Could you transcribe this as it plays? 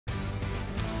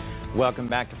Welcome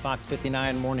back to Fox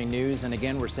 59 Morning News. And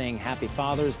again, we're saying Happy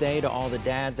Father's Day to all the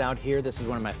dads out here. This is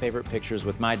one of my favorite pictures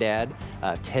with my dad,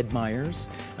 Ted Myers.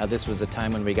 This was a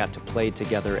time when we got to play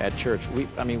together at church. We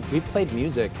played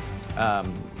music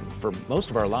for most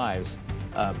of our lives,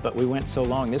 but we went so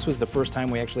long. This was the first time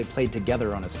we actually played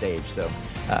together on a stage. So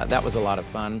that was a lot of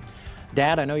fun.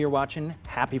 Dad, I know you're watching.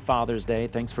 Happy Father's Day.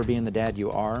 Thanks for being the dad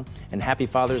you are. And happy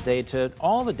Father's Day to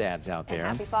all the dads out there.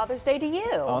 And happy Father's Day to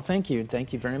you. Oh, thank you.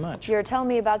 Thank you very much. You're telling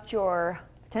me about your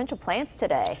potential plans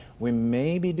today. We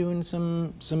may be doing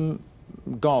some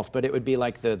golf, but it would be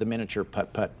like the miniature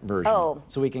putt-putt version. Oh.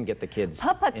 So we can get the kids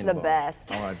Putt-putt's the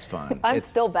best. Oh, it's fun. I'm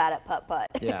still bad at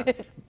putt-putt. Yeah.